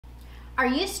Are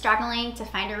you struggling to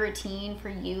find a routine for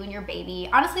you and your baby?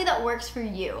 Honestly, that works for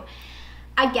you.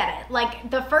 I get it. Like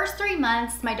the first 3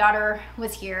 months my daughter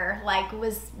was here,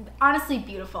 was honestly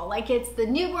beautiful. It's the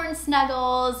newborn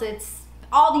snuggles, it's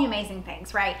all the amazing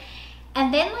things, right?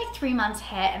 And then 3 months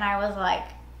hit and I was like,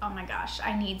 oh my gosh,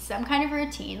 I need some kind of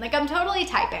routine. I'm totally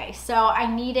type A, so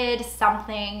I needed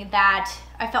something that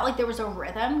I felt like there was a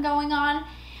rhythm going on.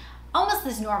 Almost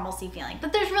this normalcy feeling,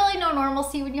 but there's really no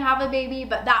normalcy when you have a baby,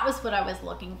 but that was what I was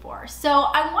looking for. So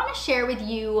I want to share with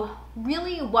you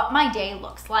really what my day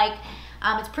looks like.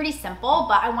 It's pretty simple,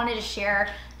 but I wanted to share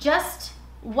just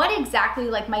what exactly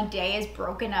my day is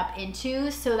broken up into,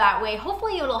 so that way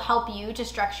hopefully it'll help you to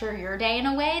structure your day in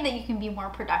a way that you can be more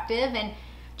productive and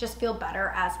just feel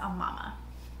better as a mama.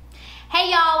 Hey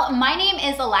y'all, my name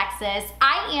is Alexis.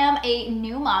 I am a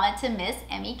new mama to Miss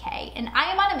MEK, and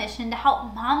I am on a mission to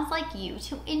help moms like you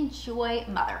to enjoy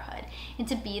motherhood and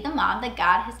to be the mom that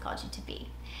God has called you to be.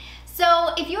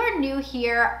 So if you are new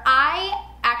here, I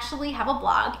actually have a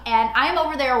blog, and I'm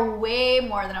over there way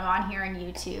more than I'm on here on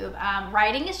YouTube.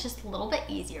 Writing is just a little bit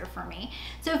easier for me.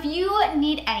 So if you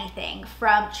need anything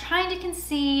from trying to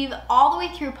conceive all the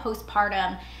way through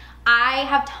postpartum, I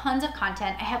have tons of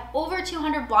content. I have over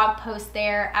 200 blog posts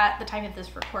there at the time of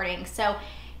this recording. So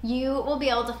you will be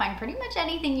able to find pretty much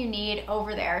anything you need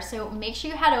over there. So make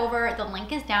sure you head over. The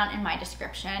link is down in my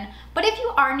description. But if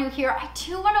you are new here, I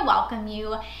do want to welcome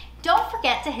you. Don't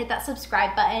forget to hit that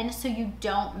subscribe button so you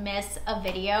don't miss a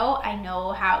video. I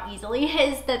know how easily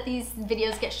it is that these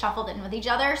videos get shuffled in with each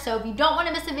other. So if you don't want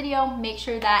to miss a video, make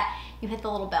sure that you hit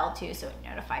the little bell too so it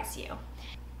notifies you.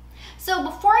 So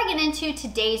before I get into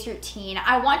today's routine,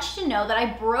 I want you to know that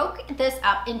I broke this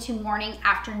up into morning,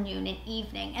 afternoon, and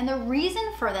evening. And the reason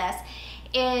for this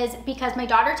is because my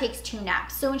daughter takes 2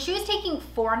 naps. So when she was taking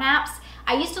 4 naps,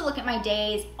 I used to look at my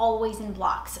days always in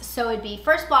blocks. So it'd be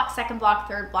first block, second block,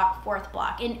 third block, fourth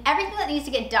block. And everything that needs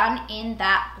to get done in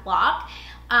that block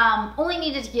only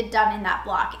needed to get done in that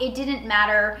block. It didn't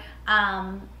matter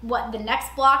what the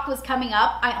next block was coming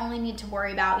up. I only need to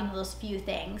worry about those few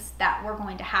things that were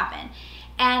going to happen.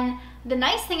 And the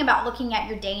nice thing about looking at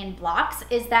your day in blocks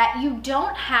is that you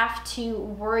don't have to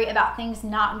worry about things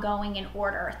not going in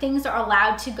order. Things are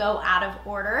allowed to go out of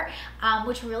order,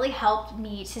 which really helped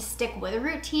me to stick with a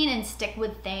routine and stick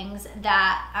with things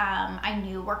that I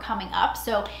knew were coming up.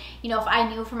 So, if I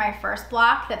knew for my first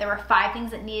block that there were 5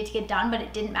 things that needed to get done, but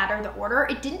it didn't matter the order,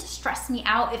 it didn't stress me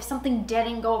out if something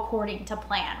didn't go according to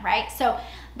plan, right? So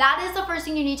that is the first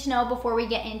thing you need to know before we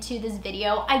get into this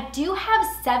video. I do have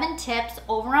 7 tips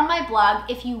over on my blog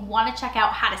if you want to check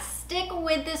out how to stick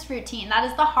with this routine. That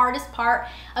is the hardest part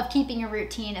of keeping a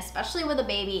routine, especially with a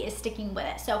baby, is sticking with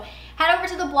it. So head over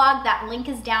to the blog. That link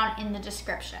is down in the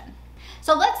description.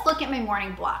 So let's look at my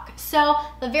morning block. So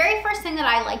the very first thing that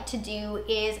I like to do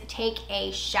is take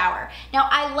a shower. Now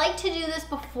I like to do this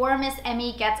before Miss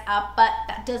Emmy gets up, but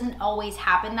that doesn't always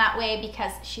happen that way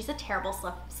because she's a terrible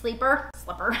sleeper.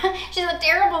 She's a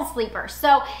terrible sleeper.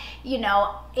 So,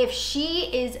 if she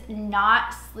is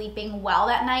not sleeping well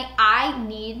that night, I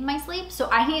need my sleep. So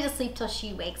I need to sleep till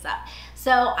she wakes up.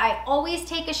 So I always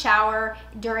take a shower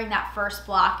during that first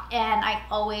block, and I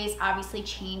always obviously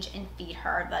change and feed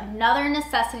her. Another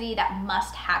necessity that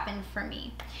must happen for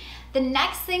me. The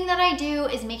next thing that I do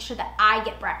is make sure that I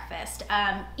get breakfast.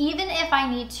 Even if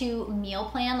I need to meal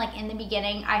plan, in the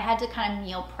beginning, I had to kind of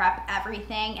meal prep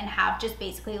everything and have just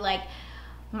basically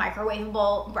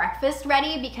microwavable breakfast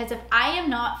ready, because if I am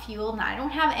not fueled and I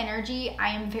don't have energy, I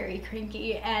am very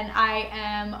cranky and I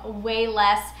am way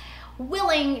less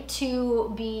willing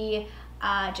to be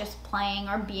just playing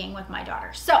or being with my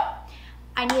daughter. So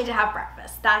I need to have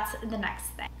breakfast. That's the next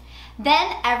thing.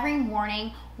 Then every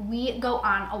morning we go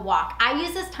on a walk. I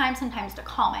use this time sometimes to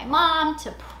call my mom,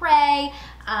 to pray.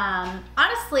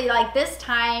 Honestly, this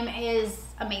time is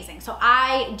amazing. So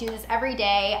I do this every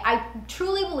day. I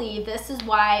truly believe this is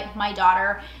why my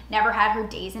daughter never had her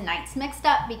days and nights mixed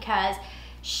up, because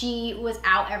she was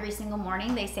out every single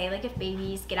morning. They say if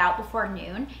babies get out before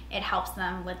noon, it helps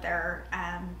them with their,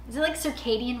 is it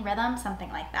circadian rhythm? Something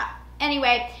like that.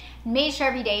 Anyway, made sure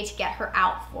every day to get her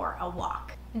out for a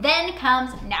walk. Then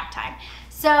comes nap time.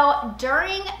 So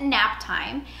during nap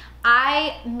time,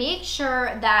 I make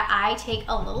sure that I take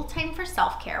a little time for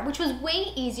self-care, which was way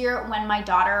easier when my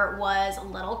daughter was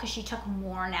little because she took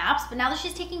more naps. But now that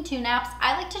she's taking 2 naps,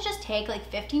 I like to just take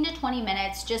 15 to 20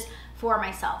 minutes just for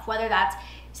myself, whether that's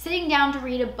sitting down to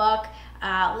read a book,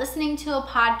 listening to a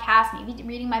podcast, maybe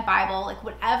reading my Bible,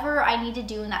 whatever I need to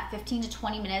do in that 15 to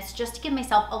 20 minutes just to give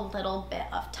myself a little bit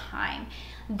of time.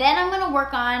 Then I'm gonna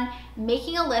work on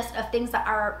making a list of things that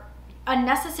are a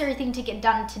necessary thing to get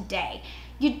done today.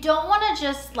 you don't want to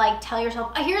just like tell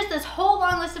yourself, here's this whole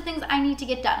long list of things I need to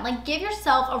get done. Like, give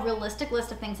yourself a realistic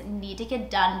list of things that need to get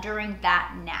done during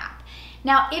that nap.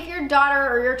 Now, if your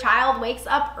daughter or your child wakes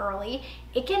up early,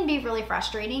 it can be really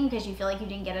frustrating because you feel like you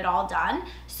didn't get it all done.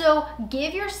 So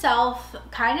give yourself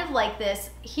kind of like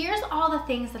this, here's all the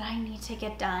things that I need to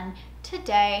get done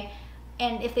today.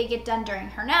 And if they get done during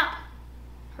her nap,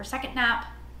 her second nap,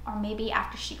 or maybe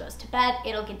after she goes to bed,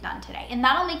 it'll get done today. And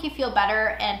that'll make you feel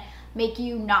better and make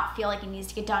you not feel like it needs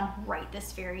to get done right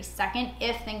this very second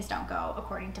if things don't go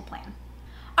according to plan.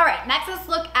 All right, next let's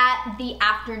look at the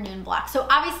afternoon block. So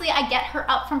obviously I get her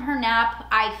up from her nap,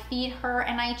 I feed her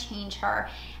and I change her,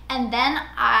 and then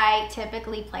I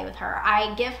typically play with her.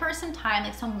 I give her some time,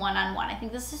 like some one-on-one. I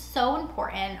think this is so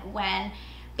important when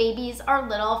babies are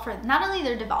little, for not only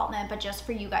their development, but just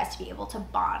for you guys to be able to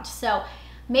bond. So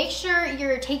make sure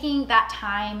you're taking that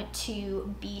time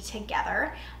to be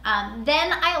together.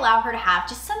 Then I allow her to have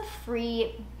just some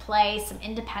free play, some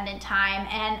independent time,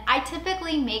 and I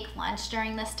typically make lunch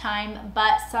during this time,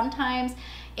 but sometimes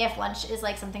if lunch is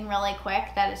like something really quick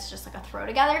that is just like a throw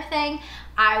together thing,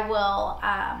 I will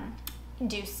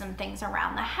do some things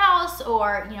around the house,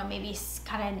 or maybe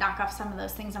kind of knock off some of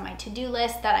those things on my to-do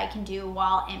list that I can do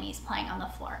while Emmy's playing on the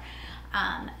floor.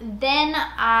 Then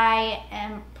I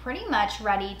am pretty much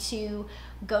ready to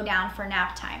go down for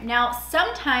nap time. Now,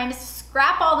 sometimes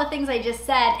scrap all the things I just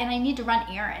said and I need to run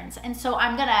errands. And so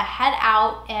I'm gonna head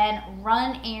out and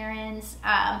run errands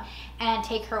and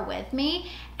take her with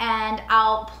me. And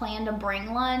I'll plan to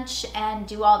bring lunch and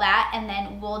do all that. And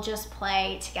then we'll just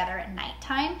play together at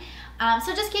nighttime.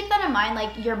 So just keep that in mind,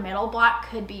 like your middle block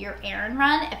could be your errand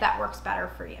run if that works better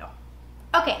for you.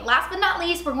 Okay, last but not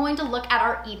least, we're going to look at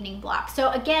our evening block.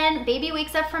 So again, baby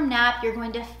wakes up from nap, you're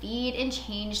going to feed and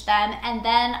change them, and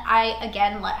then I,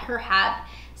 again, let her have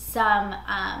some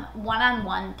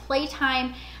one-on-one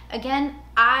playtime. Again,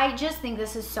 I just think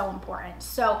this is so important.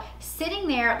 So sitting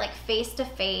there like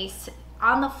face-to-face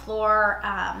on the floor,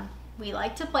 we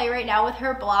like to play right now with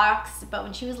her blocks, but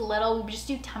when she was little, we would just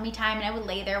do tummy time and I would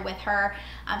lay there with her.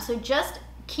 So just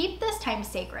keep this time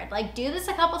sacred. Like, do this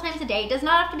a couple times a day. It does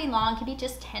not have to be long, it could be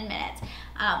just 10 minutes,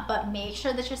 but make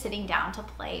sure that you're sitting down to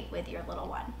play with your little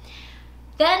one.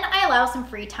 Then I allow some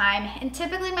free time, and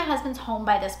typically my husband's home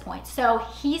by this point, so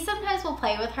he sometimes will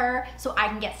play with her so I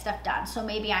can get stuff done. So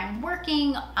maybe I'm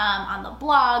working on the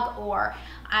blog, or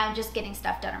I'm just getting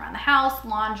stuff done around the house,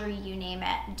 laundry, you name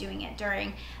it, doing it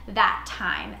during that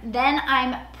time. Then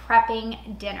I'm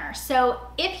prepping dinner. So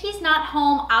if he's not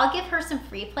home, I'll give her some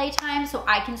free play time so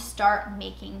I can start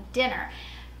making dinner.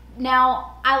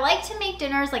 Now, I like to make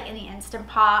dinners like in the Instant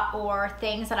Pot or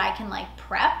things that I can like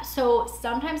prep. So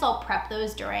sometimes I'll prep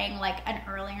those during like an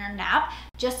earlier nap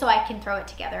just so I can throw it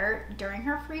together during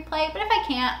her free play. But if I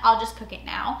can't, I'll just cook it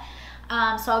now.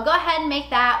 So I'll go ahead and make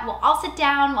that. We'll all sit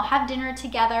down, we'll have dinner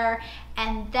together,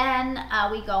 and then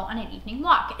we go on an evening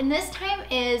walk. And this time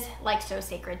is like so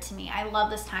sacred to me. I love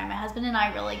this time. My husband and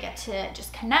I really get to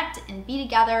just connect and be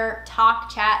together, talk,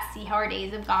 chat, see how our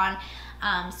days have gone.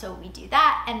 So we do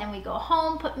that, and then we go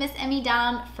home, put Miss Emmy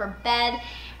down for bed,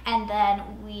 and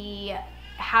then we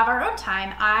have our own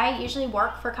time. I usually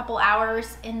work for a couple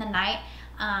hours in the night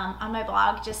on my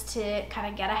blog just to kind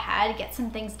of get ahead, get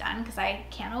some things done, because I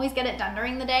can't always get it done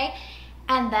during the day.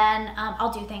 And then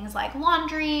I'll do things like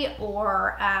laundry,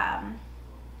 or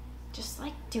just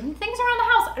like doing things around the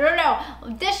house. I don't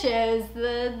know,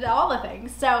 dishes, all the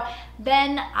things. So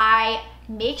then I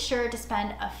make sure to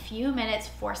spend a few minutes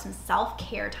for some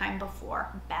self-care time before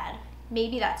bed.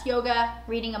 Maybe that's yoga,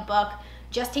 reading a book,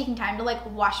 just taking time to like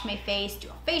wash my face, do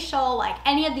a facial, like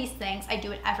any of these things. I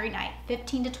do it every night,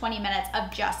 15 to 20 minutes of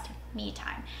just me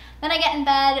time. Then I get in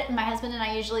bed, my husband and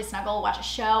I usually snuggle, watch a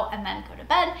show, and then go to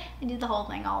bed and do the whole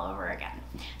thing all over again.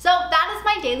 So that is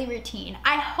my daily routine.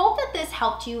 I hope that this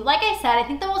helped you. Like I said, I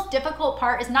think the most difficult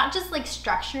part is not just like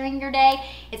structuring your day,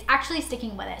 it's actually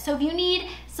sticking with it. So if you need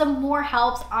some more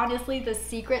helps, honestly, the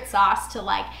secret sauce to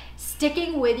like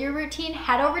sticking with your routine,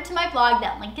 head over to my blog.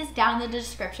 That link is down in the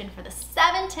description for the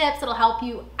 7 tips that'll help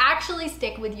you actually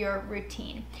stick with your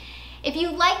routine. If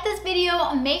you like this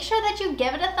video, make sure that you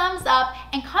give it a thumbs up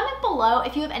and comment below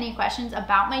if you have any questions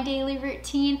about my daily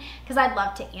routine, because I'd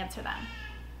love to answer them.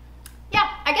 Yeah,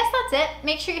 I guess that's it.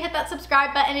 Make sure you hit that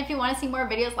subscribe button if you want to see more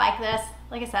videos like this.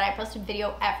 Like I said, I post a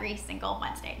video every single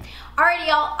Wednesday. Alrighty,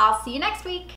 y'all, I'll see you next week.